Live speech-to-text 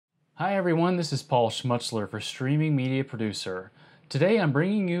Hi everyone, this is Paul Schmutzler for Streaming Media Producer. Today I'm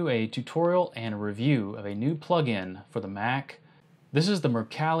bringing you a tutorial and a review of a new plugin for the Mac. This is the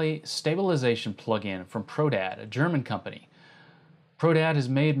Mercalli Stabilization plugin from proDAD, a German company. proDAD has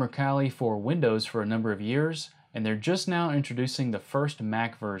made Mercalli for Windows for a number of years, and they're just now introducing the first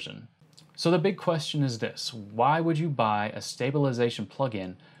Mac version. So the big question is this: why would you buy a stabilization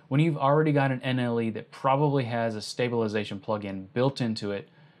plugin when you've already got an NLE that probably has a stabilization plugin built into it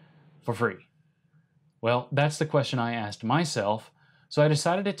for free? Well, that's the question I asked myself, so I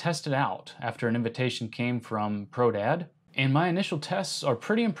decided to test it out after an invitation came from proDAD, and my initial tests are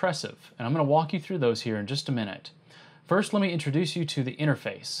pretty impressive, and I'm going to walk you through those here in just a minute. First, let me introduce you to the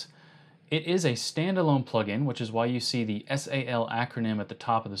interface. It is a standalone plugin, which is why you see the SAL acronym at the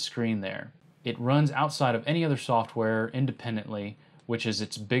top of the screen there. It runs outside of any other software independently, which is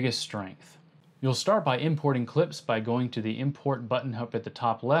its biggest strength. You'll start by importing clips by going to the import button up at the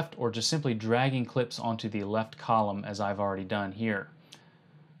top left, or just simply dragging clips onto the left column as I've already done here.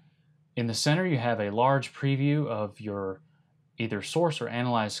 In the center you have a large preview of your either source or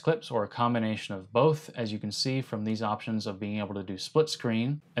analyzed clips, or a combination of both, as you can see from these options of being able to do split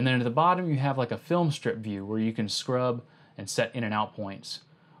screen. And then at the bottom you have like a film strip view where you can scrub and set in and out points.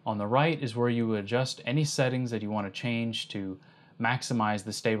 On the right is where you would adjust any settings that you want to change to maximize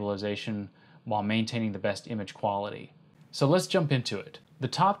the stabilization while maintaining the best image quality. So let's jump into it. The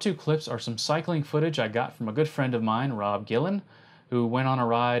top two clips are some cycling footage I got from a good friend of mine, Rob Gillen, who went on a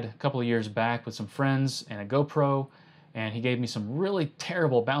ride a couple of years back with some friends and a GoPro, and he gave me some really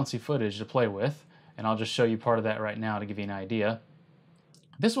terrible bouncy footage to play with, and I'll just show you part of that right now to give you an idea.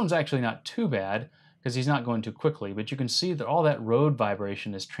 This one's actually not too bad because he's not going too quickly, but you can see that all that road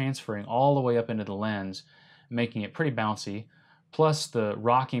vibration is transferring all the way up into the lens, making it pretty bouncy. Plus the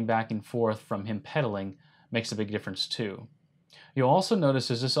rocking back and forth from him pedaling makes a big difference too. You'll also notice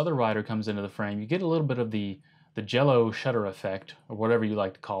as this other rider comes into the frame, you get a little bit of the jell-o shutter effect, or whatever you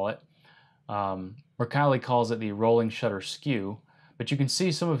like to call it. Mercalli calls it the rolling shutter skew, but you can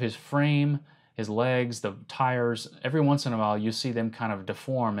see some of his frame, his legs, the tires. Every once in a while you see them kind of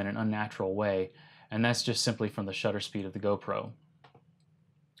deform in an unnatural way, and that's just simply from the shutter speed of the GoPro.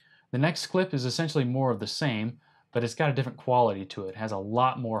 The next clip is essentially more of the same, but it's got a different quality to it. It has a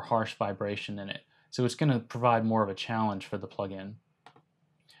lot more harsh vibration in it, so it's going to provide more of a challenge for the plugin.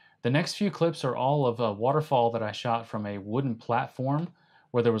 The next few clips are all of a waterfall that I shot from a wooden platform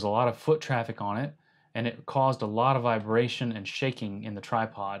where there was a lot of foot traffic on it, and it caused a lot of vibration and shaking in the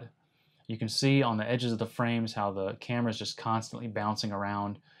tripod. You can see on the edges of the frames how the camera is just constantly bouncing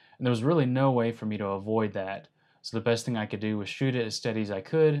around, and there was really no way for me to avoid that. So the best thing I could do was shoot it as steady as I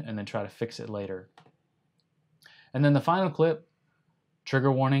could and then try to fix it later. And then the final clip,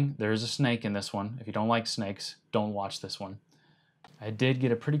 trigger warning, there's a snake in this one. If you don't like snakes, don't watch this one. I did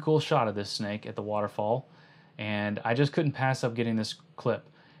get a pretty cool shot of this snake at the waterfall, and I just couldn't pass up getting this clip.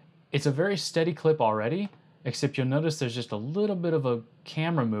 It's a very steady clip already, except you'll notice there's just a little bit of a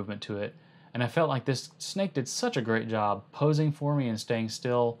camera movement to it, and I felt like this snake did such a great job posing for me and staying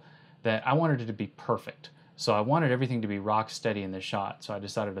still that I wanted it to be perfect. So I wanted everything to be rock steady in this shot, so I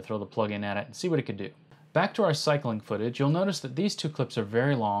decided to throw the plug-in at it and see what it could do. Back to our cycling footage, you'll notice that these two clips are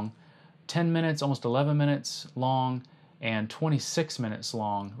very long, 10 minutes, almost 11 minutes long, and 26 minutes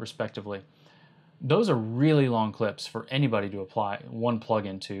long, respectively. Those are really long clips for anybody to apply one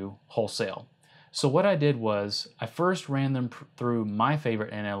plugin to wholesale. So what I did was, I first ran them through my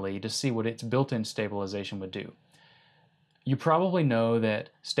favorite NLE to see what its built-in stabilization would do. You probably know that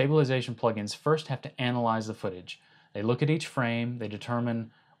stabilization plugins first have to analyze the footage. They look at each frame, they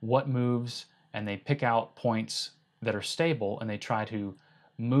determine what moves, and they pick out points that are stable, and they try to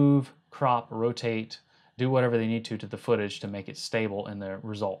move, crop, rotate, do whatever they need to the footage to make it stable in the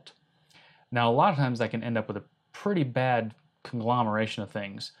result. Now a lot of times that can end up with a pretty bad conglomeration of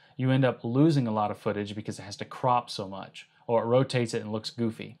things. You end up losing a lot of footage because it has to crop so much, or it rotates it and looks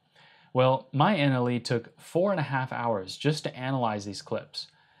goofy. Well, my NLE took 4.5 hours just to analyze these clips.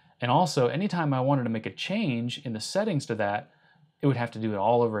 And also, anytime I wanted to make a change in the settings to that, it would have to do it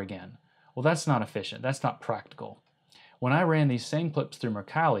all over again. Well, that's not efficient, that's not practical. When I ran these same clips through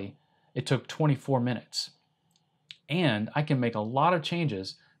Mercalli, it took 24 minutes. And I can make a lot of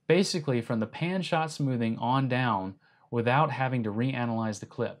changes, basically from the pan shot smoothing on down, without having to reanalyze the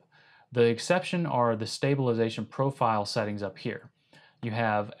clip. The exception are the stabilization profile settings up here. You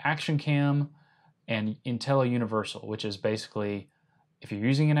have Action Cam and IntelliUniversal, which is basically if you're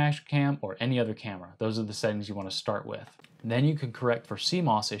using an Action Cam or any other camera, those are the settings you want to start with. Then you can correct for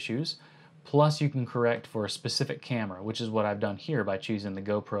CMOS issues, plus you can correct for a specific camera, which is what I've done here by choosing the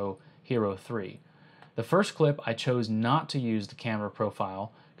GoPro Hero 3. The first clip I chose not to use the camera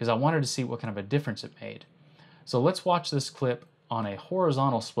profile because I wanted to see what kind of a difference it made. So let's watch this clip on a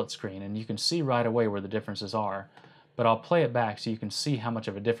horizontal split screen, and you can see right away where the differences are, but I'll play it back so you can see how much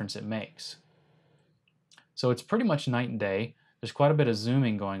of a difference it makes. So it's pretty much night and day. There's quite a bit of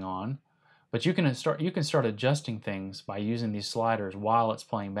zooming going on, but you can start adjusting things by using these sliders while it's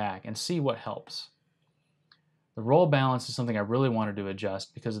playing back and see what helps. The roll balance is something I really wanted to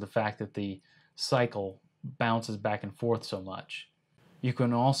adjust because of the fact that the cycle bounces back and forth so much. You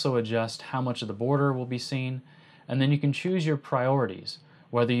can also adjust how much of the border will be seen, and then you can choose your priorities,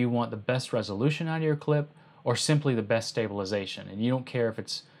 whether you want the best resolution out of your clip or simply the best stabilization. And you don't care if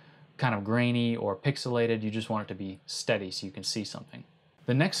it's kind of grainy or pixelated, you just want it to be steady so you can see something.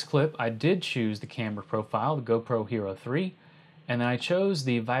 The next clip, I did choose the camera profile, the GoPro Hero 3, and then I chose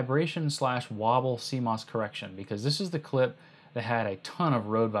the vibration/wobble CMOS correction because this is the clip that had a ton of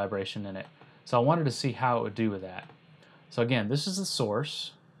road vibration in it. So I wanted to see how it would do with that. So again, this is the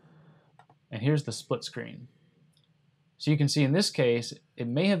source, and here's the split screen. So you can see in this case, it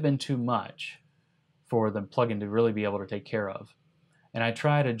may have been too much for the plugin to really be able to take care of. And I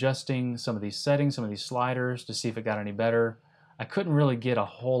tried adjusting some of these settings, some of these sliders to see if it got any better. I couldn't really get a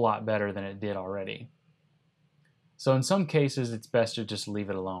whole lot better than it did already. So in some cases, it's best to just leave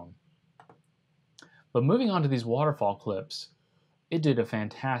it alone. But moving on to these waterfall clips, it did a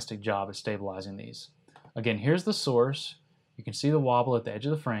fantastic job at stabilizing these. Again, here's the source. You can see the wobble at the edge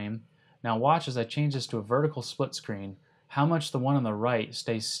of the frame. Now watch as I change this to a vertical split screen, how much the one on the right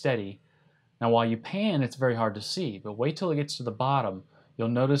stays steady. Now while you pan, it's very hard to see, but wait till it gets to the bottom. You'll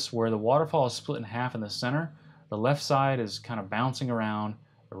notice where the waterfall is split in half in the center, the left side is kind of bouncing around,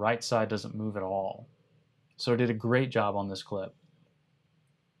 the right side doesn't move at all. So it did a great job on this clip.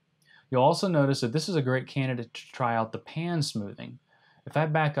 You'll also notice that this is a great candidate to try out the pan smoothing. If I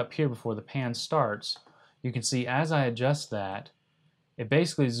back up here before the pan starts, you can see as I adjust that, it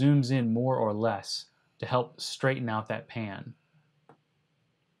basically zooms in more or less to help straighten out that pan.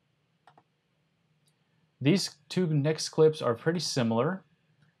 These two next clips are pretty similar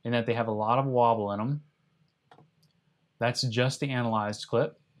in that they have a lot of wobble in them. That's just the analyzed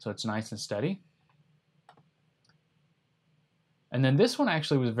clip, so it's nice and steady. And then this one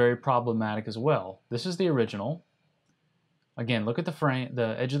actually was very problematic as well. This is the original. Again, look at the frame,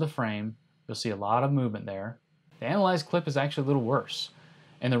 the edge of the frame. You'll see a lot of movement there. The analyzed clip is actually a little worse.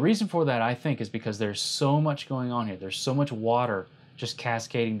 And the reason for that, I think, is because there's so much going on here. There's so much water just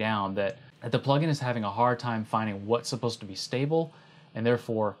cascading down that the plugin is having a hard time finding what's supposed to be stable and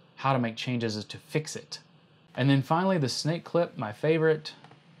therefore how to make changes to fix it. And then finally, the snake clip, my favorite.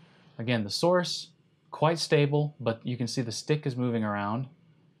 Again, the source, quite stable, but you can see the stick is moving around.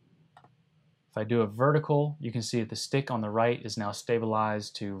 If I do a vertical, you can see that the stick on the right is now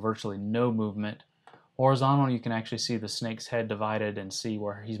stabilized to virtually no movement. Horizontal, you can actually see the snake's head divided and see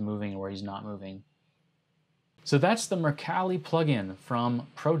where he's moving and where he's not moving. So that's the Mercalli plugin from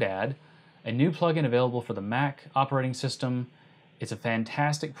proDAD, a new plugin available for the Mac operating system. It's a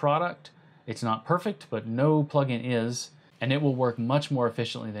fantastic product. It's not perfect, but no plugin is, and it will work much more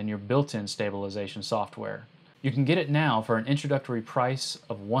efficiently than your built-in stabilization software. You can get it now for an introductory price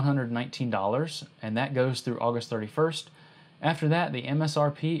of $119, and that goes through August 31st. After that, the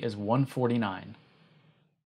MSRP is $149.